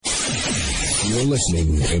You're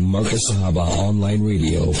listening to Marcus Sahaba Online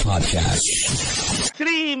Radio Podcast.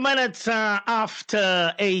 3 minutes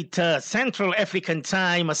after 8 Central African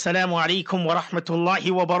Time. Assalamu alaikum wa rahmatullahi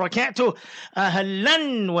wa barakatuh.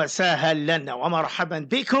 Ahlan wa sahlan wa marhaban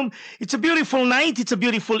bikum. It's a beautiful night. It's a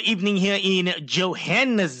beautiful evening here in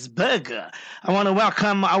Johannesburg. I want to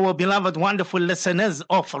welcome our beloved, wonderful listeners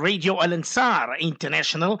of Radio Al-Ansar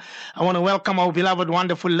International. I want to welcome our beloved,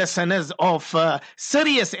 wonderful listeners of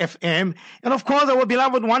Sirius FM. And of course, our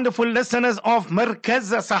beloved, wonderful listeners of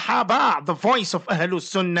Markaz Sahaba, the voice of Ahlus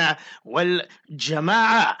Sunnah wal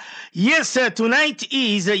Jama'ah. Yes, tonight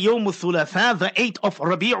is Yawm Thulatha, the 8th of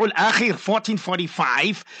Rabi'ul Akhir,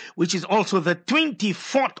 1445, which is also the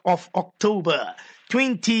 24th of October,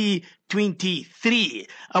 2023.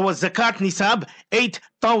 Our Zakat Nisab,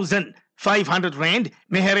 8,500 Rand.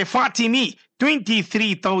 Meher Fatimi,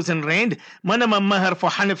 23,000 Rand. Minimum Mahar for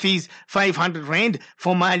Hanafis, 500 Rand.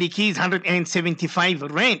 For Malikis, 175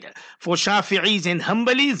 Rand. For Shafi'is and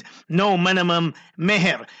Hanbalis, no minimum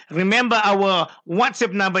Meher. Remember, our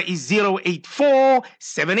WhatsApp number is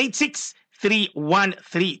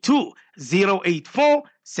 084-786-3132.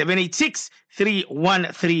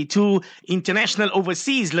 084-786-3132. International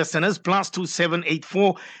overseas listeners,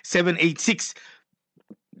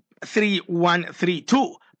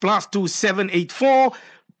 +2784786-3132.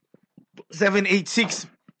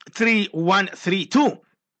 +2784786-3132.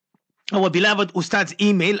 Our beloved Ustad's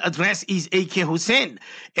email address is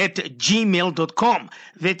akhoosen@gmail.com.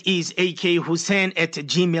 That is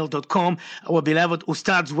akhoosen@gmail.com. Our beloved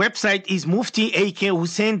Ustad's website is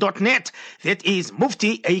muftiakhoosen.net. That is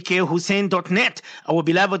muftiakhoosen.net. Our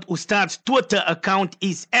beloved Ustad's Twitter account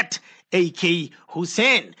is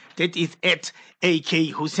 @akhoosen. That is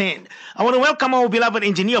 @AK Hoosen. I want to welcome our beloved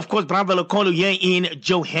engineer, of course, Brother Lokolo here in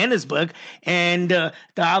Johannesburg, and the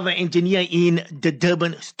other engineer in the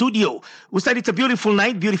Durban studio. Ustad, it's a beautiful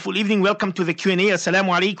night, beautiful evening. Welcome to the QnA.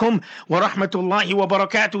 Assalamu alaikum wa rahmatullahi wa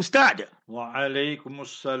barakatuh, Ustad. Wa alaikum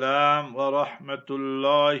assalam wa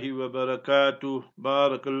rahmatullahi wa barakatuh.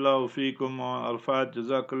 Barakallahu feekum wa Arafat.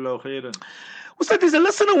 Jazakallahu khairan. Ustad, there's a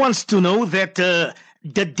listener who wants to know that the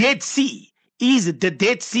Dead Sea, is the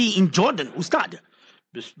Dead Sea in Jordan, Ustad?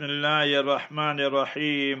 Bismillahir Rahmanir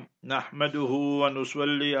Rahim. Nahmaduhu wa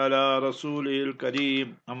nusalli ala rasulihil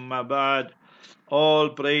kareem. Amma ba'd. All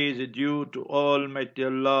praise is due to Almighty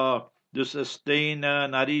Allah, the sustainer,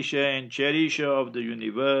 nourisher and cherisher of the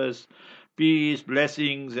universe. Peace,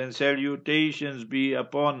 blessings and salutations be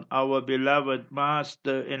upon our beloved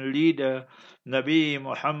master and leader, Nabi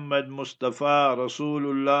Muhammad Mustafa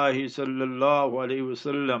Rasulullah sallallahu alaihi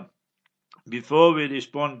wasallam. Before we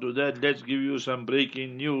respond to that, let's give you some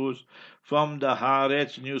breaking news from the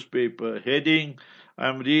Haaretz newspaper. Heading,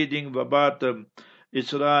 I'm reading verbatim.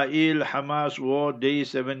 Israel-Hamas War Day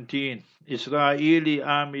 17. Israeli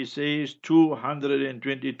army says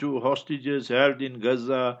 222 hostages held in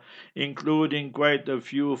Gaza, including quite a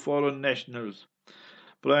few foreign nationals.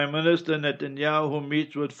 Prime Minister Netanyahu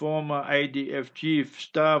meets with former IDF Chief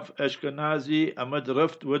Staff Ashkenazi amid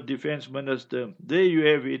rift with Defense Minister. There you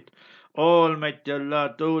have it. Almighty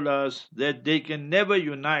Allah told us that they can never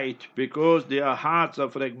unite because their hearts are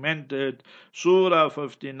fragmented. Surah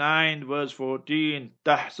 59 verse 14.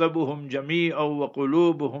 تَحْسَبُهُمْ جَمِيعًا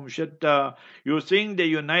وَقُلُوبُهُمْ شَتَّى. You think they're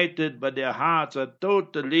united, but their hearts are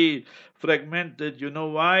totally fragmented. You know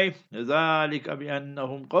why? ذَلِكَ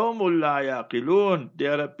بِأَنَّهُمْ قَوْمٌ لَا يَعْقِلُونَ.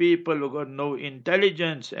 There are people who got no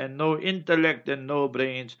intelligence and no intellect and no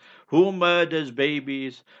brains. Who murders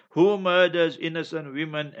babies? Who murders innocent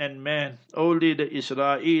women and men? Only the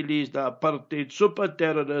Israelis, the apartheid super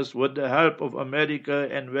terrorists with the help of America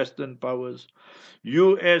and Western powers.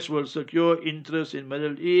 U.S. will secure interests in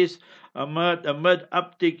Middle East amid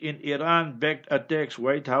uptick in Iran-backed attacks,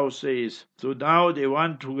 White House says. So now they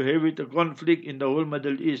want to have it a conflict in the whole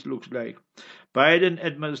Middle East, looks like. Biden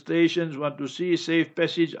administrations want to see safe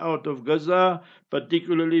passage out of Gaza,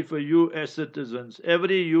 particularly for U.S. citizens.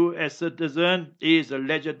 Every U.S. citizen is a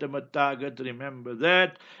legitimate target, remember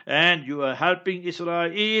that. And you are helping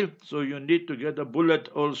Israel, so you need to get a bullet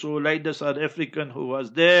also, like the South African who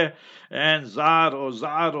was there, and Zar or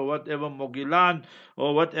whatever, Mogilan,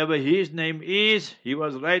 or whatever his name is. He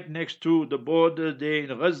was right next to the border there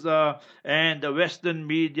in Gaza, and the Western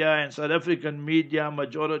media and South African media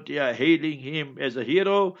majority are hailing him as a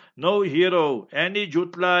hero. No hero. Any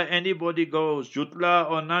Jutla, anybody goes, Jutla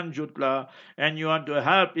or non-Jutla, and you want to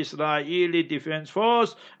help Israeli Defense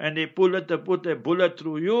Force, and they put a bullet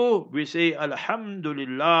through you, we say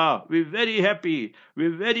Alhamdulillah. We're very happy.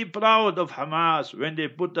 We're very proud of Hamas when they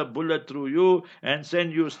put a bullet through you and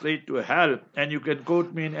send you straight to hell. And you can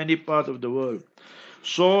quote me in any part of the world.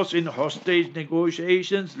 Source in hostage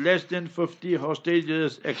negotiations, less than 50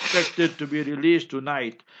 hostages expected to be released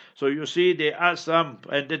tonight. So you see there are some,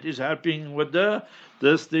 and that is helping with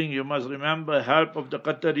this thing. You must remember help of the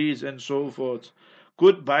Qataris and so forth.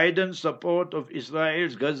 Could Biden's support of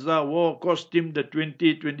Israel's Gaza war cost him the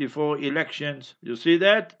 2024 elections? You see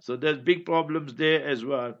that? So there's big problems there as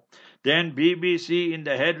well. Then BBC in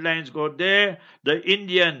the headlines got there, the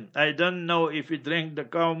Indian, I don't know if he drank the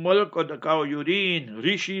cow milk or the cow urine,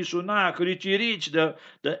 Rishi Sunak, Richie Rich, the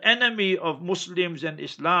enemy of Muslims and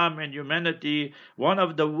Islam and humanity, one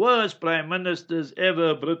of the worst prime ministers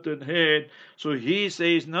ever Britain had. So he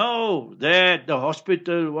says, no, that the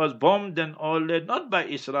hospital was bombed and all that, not by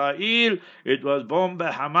Israel, it was bombed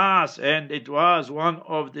by Hamas, and it was one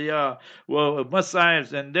of the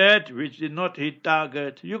missiles and that which did not hit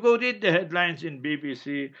target. You go read the headlines in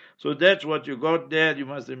BBC. So that's what you got there. You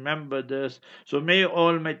must remember this. So may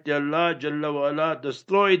Almighty Allah Jalla wa ala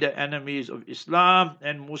destroy the enemies of Islam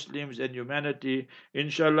and Muslims and humanity.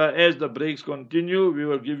 Inshallah, as the breaks continue, we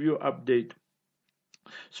will give you update.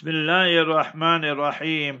 Bismillahir Rahmanir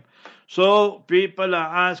Rahim. So people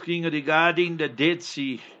are asking regarding the Dead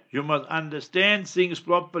Sea. You must understand things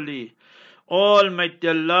properly. Almighty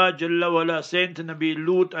Allah Jalla wala sent Nabi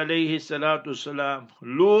Lut alayhi salatu salam.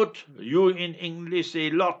 Lut, you in English say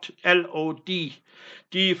Lot, L-O-T.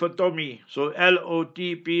 T for Tommy. So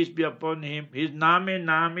L-O-T, peace be upon him. His Nami,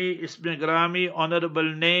 Ismi Grami,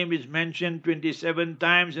 honorable name is mentioned 27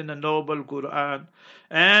 times in the Noble Quran.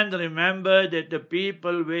 And remember that the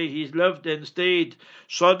people where he lived and stayed,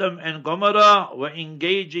 Sodom and Gomorrah, were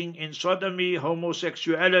engaging in sodomy,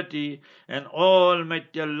 homosexuality, and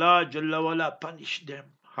Almighty Allah Jalla wala punished them.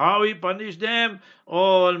 How he punished them?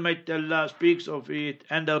 Almighty Allah speaks of it,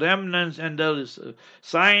 and the remnants and the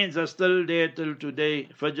signs are still there till today.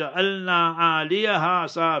 فَجَعَلْنَا عَالِيَهَا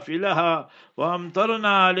سَافِلَهَا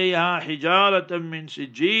وَأَمْطَرْنَا عَلَيْهَا حِجَارَةً مِّن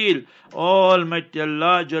سِجِّيلٍ. Almighty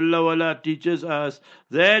Allah Jalla wala teaches us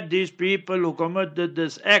that these people who committed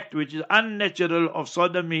this act, which is unnatural of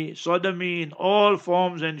sodomy in all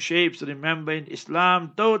forms and shapes, remember in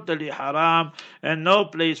Islam, totally haram, and no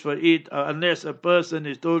place for it unless a person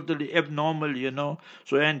is totally abnormal,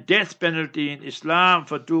 So, and death penalty in Islam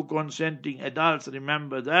for two consenting adults,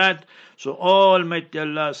 remember that. So Almighty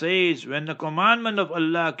Allah says, when the commandment of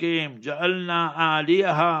Allah came, جَعَلْنَا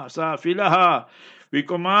عَالِيَهَا سَافِلَهَا, we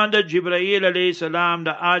commanded Jibreel alayhi salam,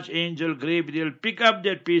 the archangel Gabriel, pick up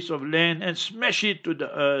that piece of land and smash it to the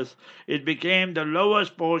earth. It became the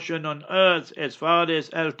lowest portion on earth as far as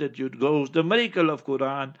altitude goes. The miracle of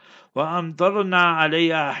Quran. وَأَمْطَرْنَا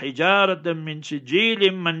عَلَيْهَا حِجَارَةً مِّن سِجِّيلٍ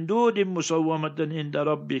مَّنْدُودٍ مُّسَوَّمَةً عِندَ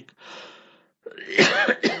رَبِّكَ.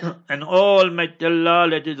 And Almighty Allah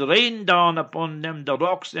let it rain down upon them the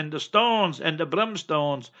rocks and the stones and the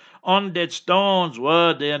brimstones. On that stones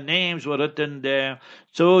were their names were written there.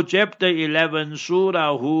 So chapter 11,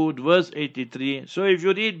 Surah Hud, verse 83. So if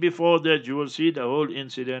you read before that, you will see the whole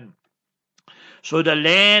incident. So the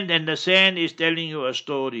land and the sand is telling you a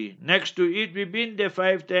story. Next to it, we've been there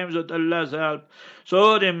 5 times with Allah's help.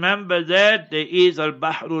 So remember that there is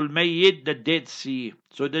Al-Bahrul Mayyit, the Dead Sea.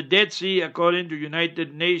 So the Dead Sea, according to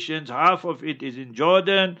United Nations, half of it is in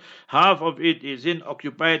Jordan, half of it is in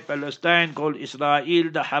occupied Palestine called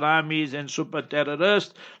Israel, the Haramis and super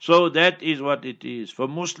terrorists. So that is what it is. For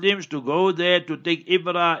Muslims to go there to take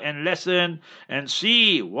Ibrah and lesson and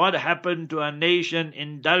see what happened to a nation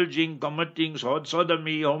indulging, committing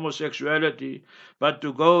sodomy, homosexuality. But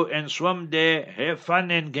to go and swim there, have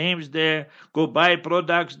fun and games there, go buy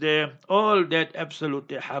products there, all that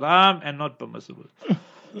absolutely haram and not permissible.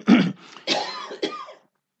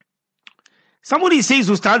 Somebody says,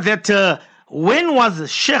 Ustad, that when was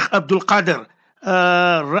Sheikh Abdul Qadir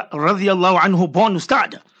radiallahu anhu born,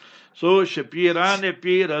 Ustad? So Shapiran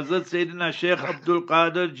Pir Hazrat Sayyidina Sheikh Abdul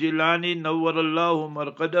Qadir Jilani Nawwarallahu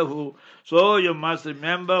Marqadahu. So you must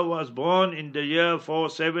remember was born in the year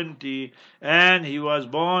 470, and he was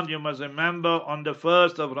born, you must remember, on the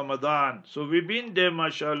 1st of Ramadan. So we've been there,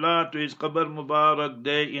 mashallah, to his Qabr Mubarak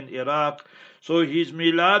there in Iraq. So his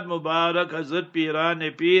Milad Mubarak, Hazrat Piran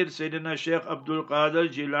Pir, Sayyidina Sheikh Abdul Qadir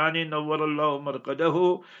Jilani Nawwarallahu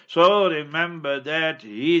Marqadahu. So remember that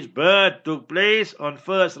his birth took place on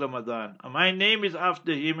 1st Ramadan. My name is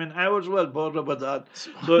after him and I was born Ramadan.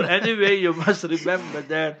 So anyway, you must remember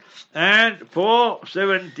that. And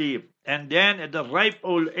 470. And then at the ripe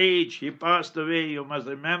old age, he passed away, you must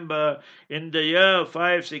remember, in the year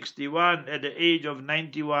 561, at the age of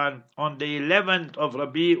 91, on the 11th of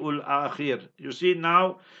Rabi'ul Akhir. You see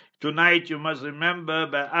now, Tonight, you must remember,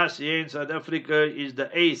 by us here in South Africa is the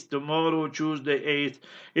 8th. Tomorrow, Tuesday 8th.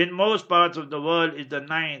 In most parts of the world, is the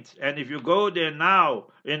 9th. And if you go there now,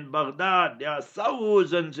 in Baghdad, there are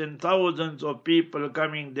thousands and thousands of people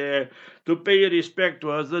coming there to pay respect to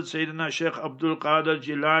Hazrat Sayyidina Sheikh Abdul Qadir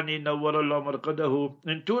Jilani Nawwarallahu Marqadahu.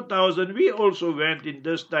 In 2000, we also went in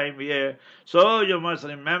this time here. So you must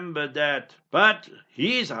remember that. But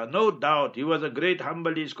no doubt, he was a great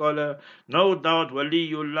Hanbali scholar, no doubt,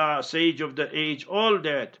 Waliullah, sage of the age, all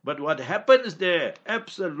that. But what happens there?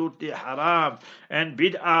 Absolutely haram and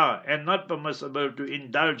bid'ah and not permissible to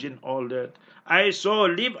indulge in all that. I saw,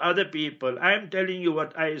 leave other people. I'm telling you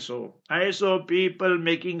what I saw. I saw people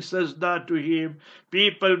making sajda to him,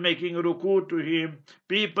 people making ruku to him,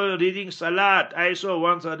 people reading salat. I saw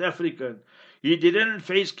one South African. He didn't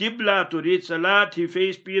face Qibla to read Salat. He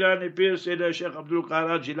faced Pirani Pir Sayyid Sheikh Abdul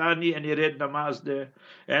Qadir Jilani and he read namaz there.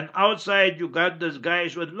 And outside you got these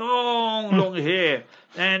guys with long hair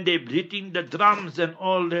and they're beating the drums and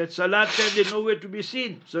all that. Salat time they're nowhere to be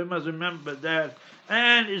seen. So you must remember that.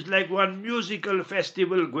 And it's like one musical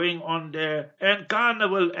festival going on there and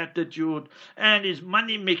carnival attitude and it's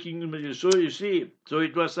money making. So you see, so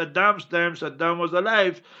it was Saddam's time. Saddam was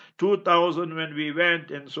alive 2000 when we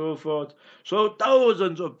went and so forth. So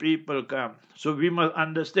thousands of people come. So we must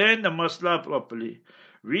understand the masla properly.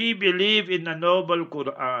 We believe in the noble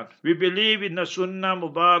Quran. We believe in the Sunnah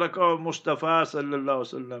Mubarakah of Mustafa sallallahu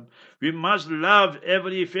alaihi wasallam. We must love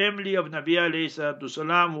every family of Nabi alayhi salatu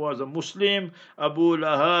salam who was a Muslim. Abu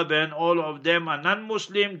Lahab and all of them are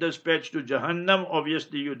non-Muslim, dispatched to Jahannam.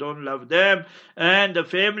 Obviously you don't love them. And the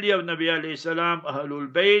family of Nabi alayhi salam,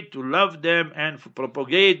 Ahlul Bayt, to love them and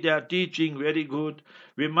propagate their teaching, very good.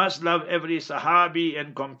 We must love every Sahabi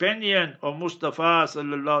and companion of Mustafa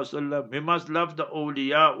sallallahu alaihi wasallam. We must love the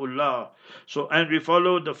awliyaullah. So, and we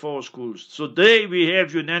follow the four schools. So there we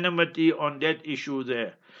have unanimity on that issue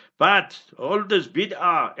there. But all this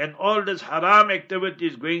bid'ah and all this haram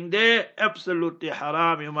activities going there, absolutely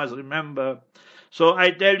haram, you must remember. So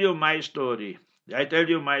I tell you my story.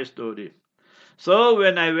 So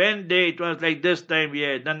when I went there, it was like this time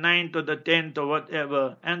here, the 9th or the 10th or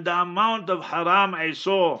whatever. And the amount of haram I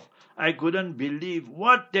saw, I couldn't believe.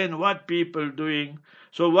 What people doing?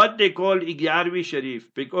 So what they call Igyarvi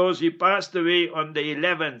Sharif, because he passed away on the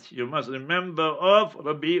 11th, you must remember, of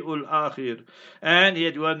Rabi'ul Akhir. And he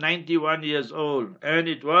was 91 years old. And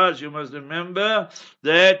it was, you must remember,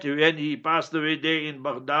 that when he passed away there in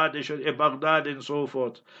Baghdad and so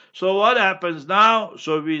forth. So what happens now?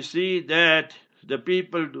 So we see that the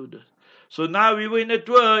people do that. So now we were in a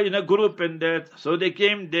tour, in a group and that. So they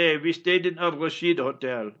came there. We stayed in Al-Rashid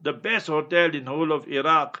Hotel, the best hotel in whole of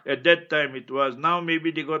Iraq. At that time it was. Now maybe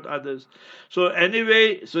they got others. So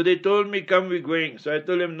anyway, so they told me, come, we're going. So I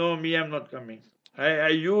told them, no, I'm not coming. I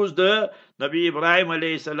used the Nabi Ibrahim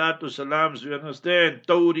alayhi salatu salams, you understand?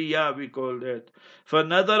 Tawriya we call that.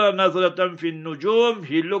 فَنَظَرَ نَظْرَةً فِي النُّجُومِ,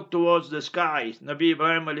 he looked towards the sky, Nabi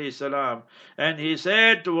Ibrahim alayhi salam, and he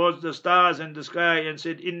said towards the stars and the sky and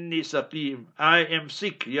said, Inni saqim, I am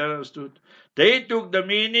sick, you understood? They took the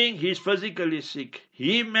meaning, he's physically sick.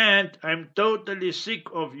 He meant, I'm totally sick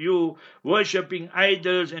of you worshipping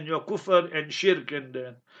idols and your kufr and shirk and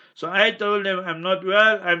that. So I told them, I'm not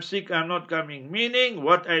well, I'm sick, I'm not coming. Meaning,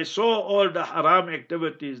 what I saw, all the haram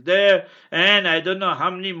activities there, and I don't know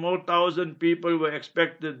how many more thousand people were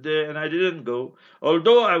expected there, and I didn't go.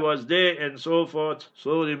 Although I was there and so forth.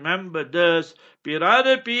 So remember this,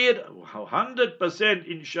 Pirana Pir, 100%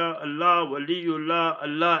 insha'Allah, Waliullah,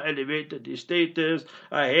 Allah elevated his status,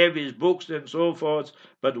 I have his books and so forth.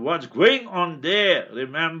 But what's going on there,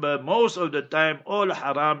 remember, most of the time, all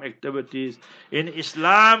haram activities. In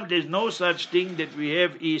Islam, there's no such thing that we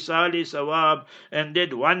have Isali Sawab and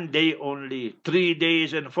that one day only, 3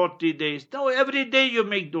 days and 40 days. No, every day you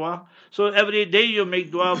make dua. So every day you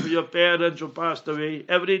make dua for your parents who passed away.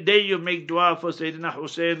 Every day you make dua for Sayyidina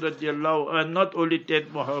Hoosen radiallahu, and not only 10th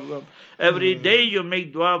Muharram. Every day you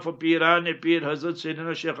make dua for Pirani Pir Hazrat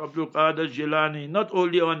Sayyidina Sheikh Abdul Qadir Jilani, not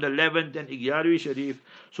only on the 11th and Igyarwi Sharif.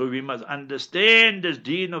 So we must understand this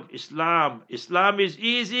deen of Islam. Islam is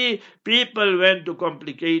easy. People went to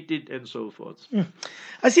complicate it and so forth.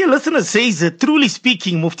 I see a listener says, truly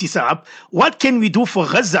speaking, Mufti Saab, what can we do for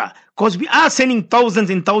Gaza? Because we are sending thousands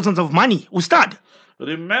and thousands of money. Ustad.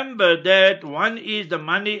 Remember that one is the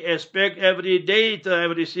money aspect. Every day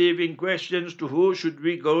I'm receiving questions to who should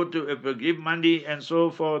we go to if we give money and so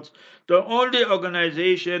forth. The only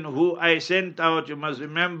organization who I sent out, you must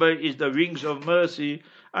remember, is the Wings of Mercy.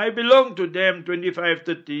 I belonged to them 25,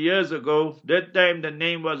 30 years ago. That time the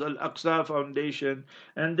name was Al-Aqsa Foundation.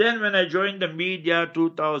 And then when I joined the media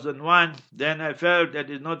 2001, then I felt that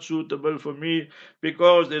it's not suitable for me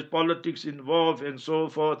because there's politics involved and so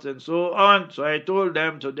forth and so on. So I told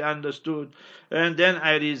them, so they understood. And then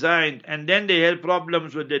I resigned. And then they had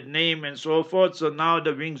problems with that name and so forth. So now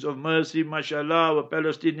the Wings of Mercy, mashallah, our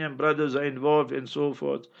Palestinian brothers are involved and so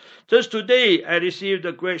forth. Just today, I received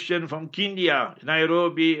a question from Kenya,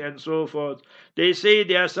 Nairobi, and so forth. They say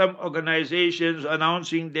there are some organizations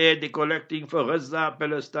announcing they're collecting for Gaza,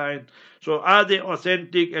 Palestine. So are they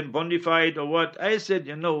authentic and bona fide or what? I said,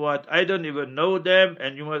 you know what? I don't even know them,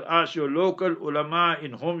 and you must ask your local ulama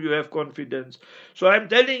in whom you have confidence. So I'm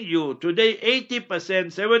telling you, today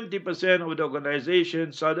 80%, 70% of the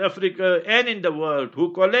organizations, South Africa and in the world,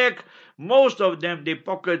 who collect, most of them, they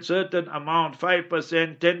pocket certain amount,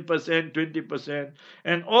 5%, 10%, 20%,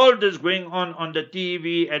 and all this going on the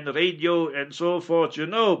TV and radio and so forth,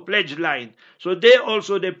 pledge line. So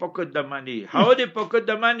they pocket the money. How they pocket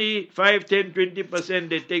the money? 5, 10, 20%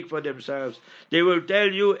 they take for themselves. They will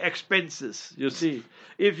tell you expenses, you see.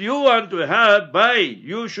 If you want to help,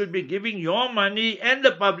 you should be giving your money and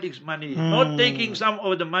the public's money, not taking some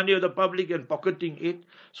of the money of the public and pocketing it.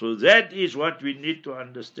 So that is what we need to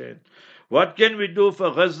understand. What can we do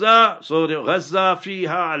for Gaza? So Gaza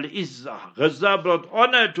fiha al-izzah. Gaza brought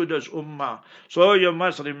honor to this ummah. So you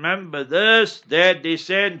must remember this, that they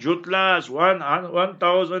sent jutlas,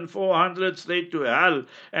 1,400 straight to hell.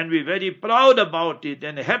 And we're very proud about it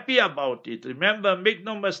and happy about it. Remember, make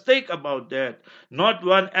no mistake about that. Not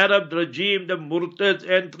one Arab regime, the murtads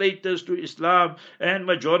and traitors to Islam, and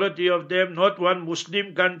majority of them, not one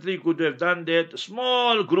Muslim country could have done that. A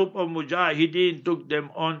small group of mujahideen took them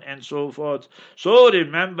on and so forth. So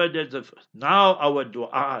remember that now our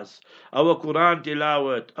du'as, our Quran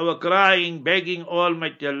tilawat, our crying, begging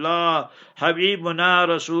Almighty Allah, Habibuna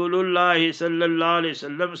Rasulullah sallallahu alayhi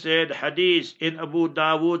wasallam said, hadith in Abu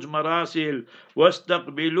Dawood's Marasil,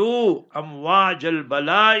 وَاسْتَقْبِلُوا أَمْوَاجَ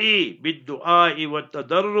الْبَلَاءِ بِالدُّعَاءِ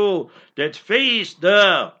وَالتَّضَرُّ, that face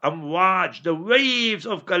the amwaj, the waves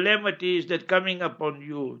of calamities that coming upon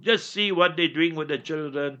you. Just see what they're doing with the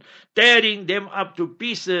children, tearing them up to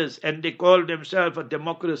pieces, and they call themselves a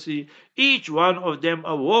democracy. Each one of them,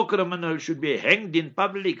 a war criminal, should be hanged in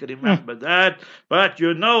public. Remember that. But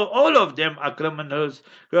all of them are criminals.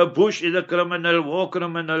 Bush is a criminal, war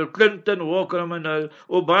criminal. Clinton, war criminal.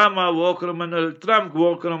 Obama, war criminal. Trump,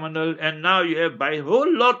 war criminal. And now you have a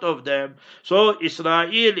whole lot of them. So Israel,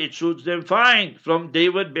 it suits them fine. From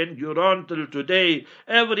David Ben-Gurion till today,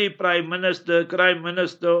 every prime minister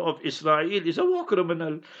of Israel is a war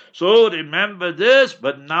criminal. So remember this.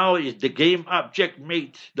 But now is the game up,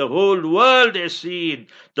 checkmate. The whole world has seen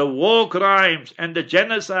the war crimes and the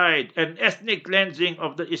genocide and ethnic cleansing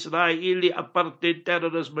of the Israeli apartheid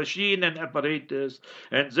terrorist machine and apparatus.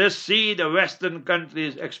 And just see the Western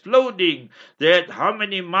countries exploding. That how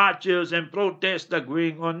many marches and protests are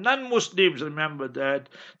going on. Non-Muslims, remember that.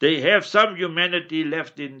 They have some humanity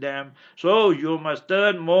left in them. So you must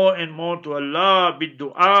turn more and more to Allah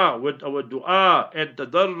bid-du'a, with our du'a and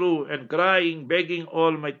tadarru and crying, begging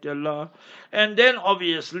Almighty Allah. And then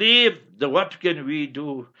obviously, what can we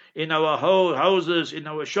do in our houses, in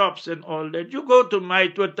our shops and all that? You go to my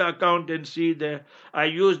Twitter account and see there. I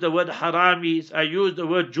use the word haramis, I use the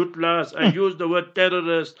word jutlas, I use the word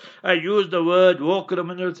terrorists, I use the word war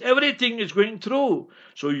criminals. Everything is going through.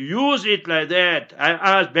 So use it like that. I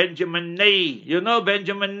asked Benjamin Ney. You know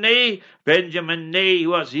Benjamin Ney? Benjamin Ney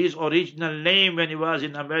was his original name when he was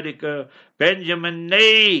in America. Benjamin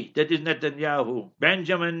Ney, that is Netanyahu.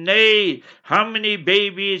 Benjamin Ney, how many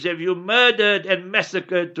babies have you murdered and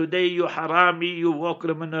massacred today, you harami, you war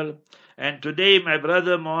criminal? And today my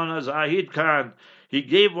brother Maulana Zahid Khan, he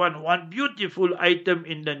gave one beautiful item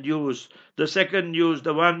in the news. The second news,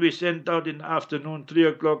 the one we sent out in the afternoon, 3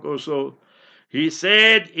 o'clock or so. He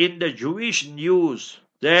said in the Jewish news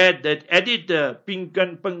that editor,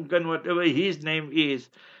 Pinkan, whatever his name is,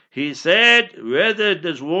 he said whether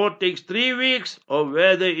this war takes 3 weeks or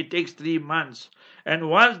whether it takes 3 months. And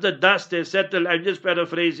once the dust has settled, I'm just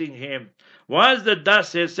paraphrasing him, once the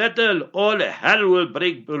dust has settled, all hell will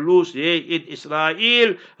break loose here in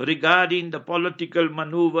Israel regarding the political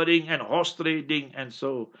maneuvering and horse trading and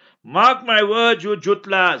so. Mark my words, you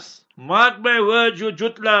jutlas. Mark my words, you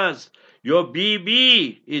jutlas. Your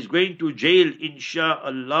BB is going to jail,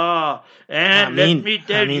 inshallah. And let me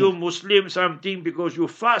tell you, Muslims, something, because you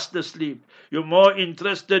fast asleep. You're more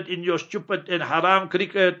interested in your stupid and haram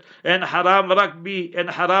cricket and haram rugby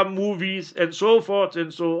and haram movies and so forth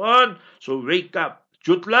and so on. So wake up.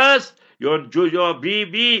 Jutlas, Your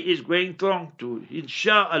BB is going strong too.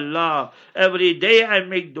 Insha'Allah. Every day I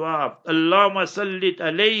make dua. Allahumma sallit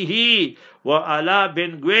alayhi wa ala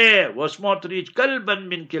bin Gwe wa smotrich kalban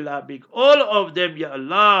min kilabik. All of them, Ya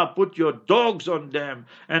Allah, put your dogs on them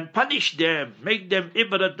and punish them. Make them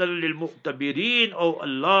ibratan lil muqtabirin. Oh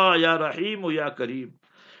Allah, Ya Rahim, Ya Kareem.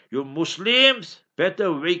 You Muslims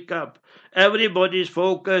better wake up. Everybody's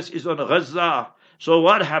focus is on Gaza. So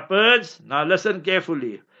what happens? Now listen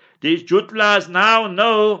carefully. These jutlas now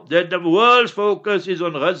know that the world's focus is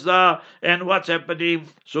on Gaza and what's happening.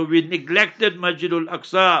 So we neglected Masjidul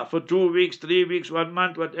Aqsa for 2 weeks, 3 weeks, 1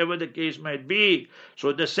 month, whatever the case might be.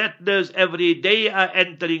 So the settlers every day are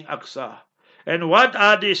entering Aqsa. And what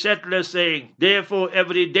are the settlers saying? Therefore,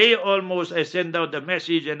 every day almost I send out the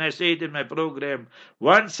message and I say it in my program.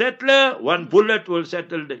 One settler, one bullet will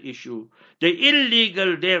settle the issue. The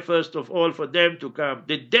illegal there first of all for them to come.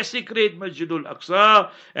 They desecrate Masjidul Aqsa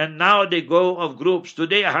and now they go of groups.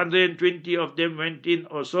 Today 120 of them went in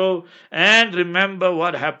or so. And remember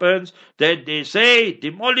what happens? That they say,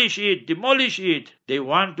 demolish it, demolish it. They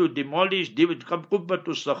want to demolish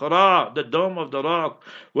Qubbatul Sakhra, the dome of the rock,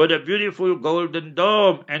 with a beautiful golden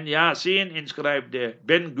dome and Yasin inscribed there.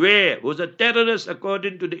 Ben Gwe was a terrorist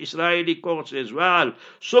according to the Israeli courts as well.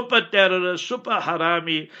 Super terrorist, super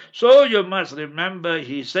harami. So you must remember,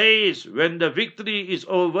 he says, when the victory is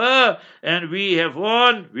over and we have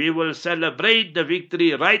won, we will celebrate the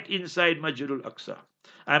victory right inside Masjidul Aqsa.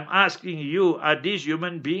 I'm asking you, are these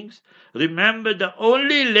human beings? Remember, the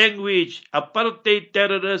only language apartheid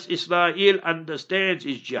terrorist Israel understands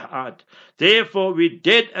is jihad. Therefore, we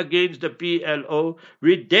dead against the PLO,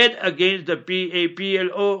 we dead against the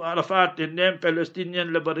PLO, Arafat and them,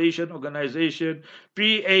 Palestinian Liberation Organization,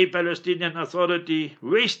 PA, Palestinian Authority,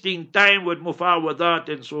 wasting time with Mufawadat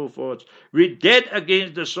and so forth. We dead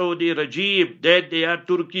against the Saudi regime, that they are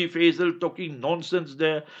Turkey Faisal talking nonsense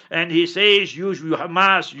there. And he says, you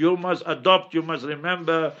Hamas, you must adopt, you must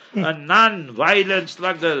remember, a non-violent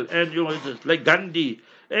struggle. And you like Gandhi.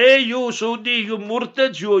 Hey, you Saudi, you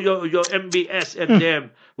Murtads, your MBS and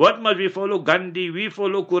them. What must we follow? Gandhi. We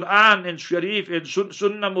follow Quran and Sharif and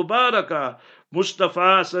Sunnah Mubarakah.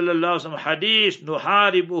 Mustafa sallallahu alaihi wasallam hadith,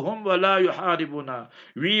 nuharibuhum wa la yuharibuna.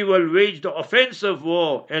 We will wage the offensive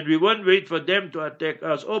war and we won't wait for them to attack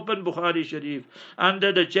us. Open Bukhari Sharif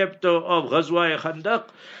under the chapter of Ghazwa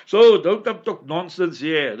Khandaq. So don't come talk nonsense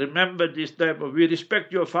here. Remember this type of, we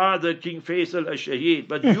respect your father King Faisal al-Shaheed,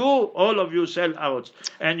 but you, all of you sellouts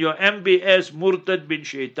and your MBS Murtad bin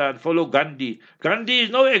Shaitan follow Gandhi. Gandhi is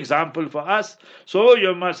no example for us. So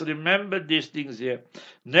you must remember these things here.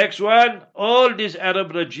 Next one, all these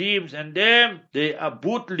Arab regimes and them, they are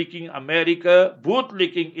bootlicking America,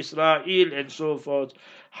 bootlicking Israel and so forth.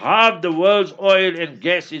 Half the world's oil and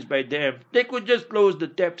gas is by them. They could just close the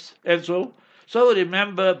taps and so. So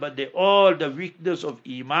remember, but they all the weakness of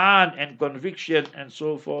Iman and conviction and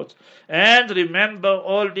so forth. And remember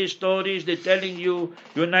all these stories they're telling you,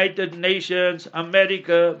 United Nations,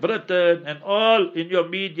 America, Britain, and all in your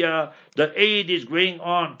media, the aid is going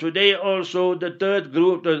on. Today also the third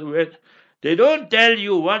group, they don't tell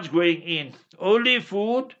you what's going in. Only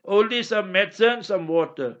food, only some medicine, some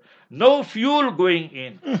water. No fuel going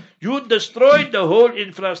in. You destroyed the whole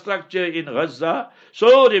infrastructure in Gaza.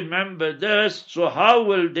 So remember this. So how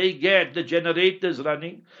will they get the generators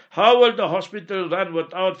running? How will the hospital run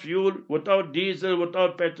without fuel, without diesel,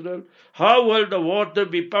 without petrol? How will the water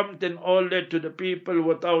be pumped and all that to the people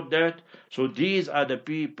without that? So these are the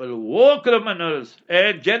people, war criminals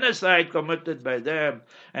and genocide committed by them.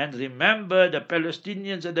 And remember, the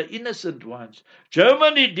Palestinians are the innocent ones.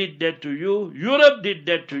 Germany did that to you. Europe did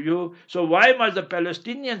that to you. So why must the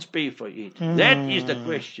Palestinians pay for it? That is the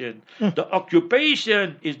question. The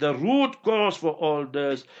occupation is the root cause for all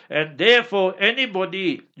this. And therefore,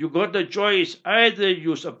 anybody, you got a choice. Either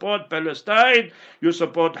you support Palestine, you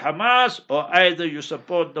support Hamas, or either you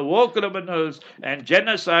support the war criminals and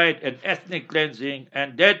genocide and ethnic cleansing.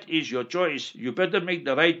 And that is your choice. You better make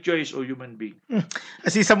the right choice, O human being. I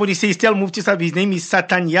see somebody says, tell Mufti Sahib his name is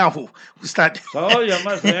Satanyahu. So you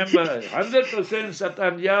must remember, 100%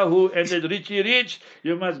 Satanyahu, and the Richie Rich,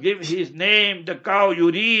 you must give his name, the cow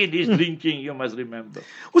you read, he's drinking, you must remember.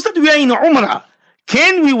 Ustad, we are in Umrah.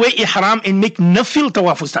 Can we wear ihram and make nafil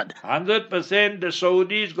tawaf, Ustad? 100% the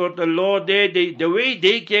Saudis got a law there. The way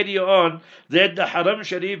they carry on, that the Haram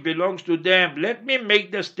Sharif belongs to them. Let me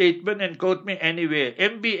make the statement and quote me anywhere.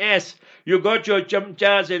 MBS, you got your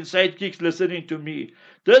chamchas and sidekicks listening to me.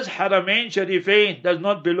 This Haramain Sharifain does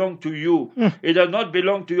not belong to you. It does not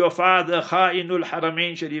belong to your father, Kha'inul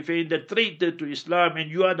Haramain Sharifain, the traitor to Islam,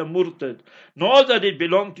 and you are the murtad. Nor does it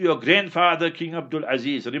belong to your grandfather, King Abdul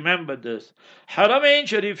Aziz. Remember this. Haramain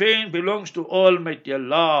Sharifain belongs to Almighty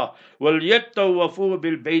Allah. وَلْيَتَّوَّفُوا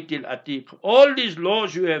بِالْبَيْتِ الْأَتِيقِ. All these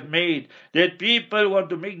laws you have made, that people want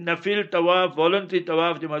to make nafil tawaf, voluntary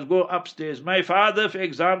tawaf, they must go upstairs. My father, for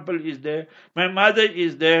example, is there. My mother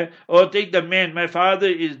is there. Or take the man, my father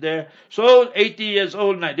is there. So 80 years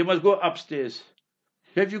old now, they must go upstairs.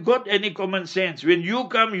 Have you got any common sense? When you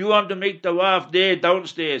come, you want to make tawaf there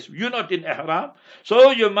downstairs. You're not in ihram.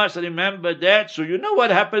 So you must remember that. So you know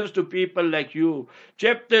what happens to people like you.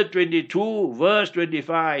 Chapter 22, verse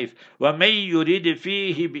 25. وَمَن يُرِدْ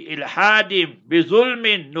فِيهِ بِإِلْحَادٍ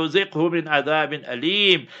بِظُلْمٍ نُذِقْهُ مِنْ عَذَابٍ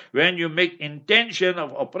أَلِيمٍ. When you make intention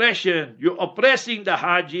of oppression, you're oppressing the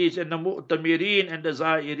Hajis and the Mu'tamirin and the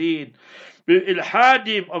Zahirin.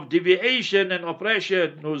 Ilhadim of deviation and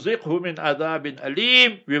oppression, نُذِقْهُ مِنْ عَذَابٍ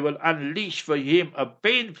أَلِيمٍ. We will unleash for him a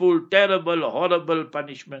painful, terrible, horrible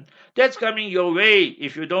punishment. That's coming your way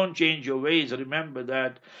if you don't change your ways. Remember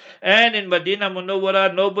that. And in Medina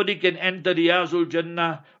Munawwara, nobody can enter Riyazul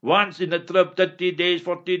Jannah once in a trip, 30 days,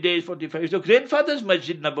 40 days, 45. So grandfather's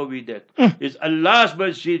Masjid Nabawi that. It's Allah's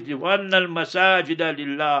Masjid. وَأَنَّ الْمَسَاجِدَ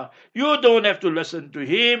لِلَّهِ. You don't have to listen to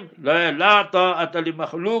him. لَا طَاعَةَ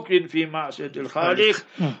لِمَخْلُوقٍ فِي مَعْصِيَةِ الْخَالِقِ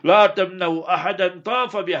لَا تَمْنَعُ أَحَدًا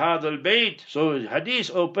طَافَ بِهَذَا الْبَيْتِ. So hadith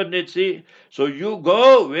open it, see. So you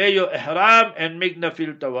go, wear your ihram and make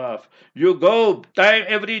nafil tawaf. You go, time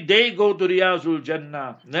every day, go to Riyazul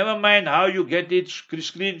Jannah. Never mind how you get it,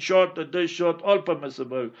 screenshot or this shot, all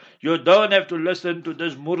permissible. You don't have to listen to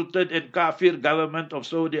this murtad and kafir government of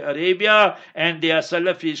Saudi Arabia and their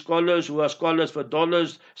Salafi scholars who are scholars for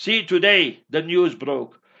dollars. See, today the news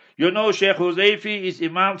broke. You know Sheikh Huzaifi is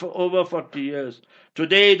Imam for over 40 years.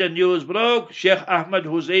 Today the news broke, Sheikh Ahmad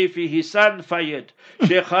Huzaifi, his son, fired.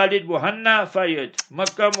 Sheikh Khalid Muhanna, fired.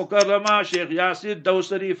 Makkah Mukarramah, Sheikh Yasir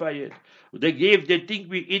Dawsari, fired. They think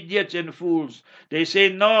we idiots and fools. They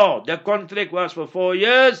say, no, the contract was for 4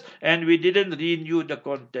 years and we didn't renew the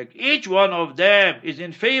contract. Each one of them is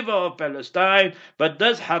in favor of Palestine, but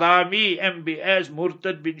this Harami, MBS,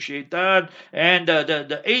 Murtad bin Shaitan, and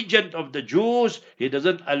the agent of the Jews, he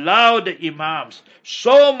doesn't allow the Imams.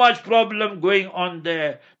 So much problem going on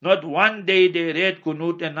there. Not one day they read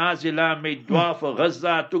Qunut and Nazila, made dua for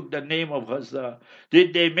Gaza, took the name of Gaza.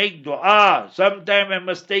 Did they make dua? Sometime a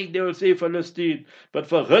mistake they will say Palestine. But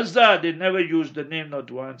for Gaza, they never used the name, not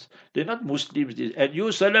once. They're not Muslims. And you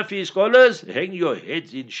Salafi scholars, hang your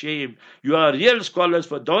heads in shame. You are real scholars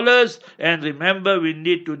for dollars. And remember, we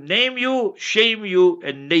need to name you, shame you,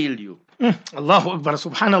 and nail you. Allahu Akbar,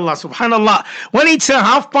 Subhanallah, Subhanallah. Well, it's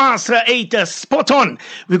 8:30, spot on.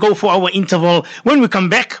 We go for our interval. When we come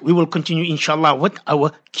back, we will continue, inshallah, with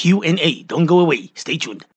our Q&A. Don't go away. Stay tuned.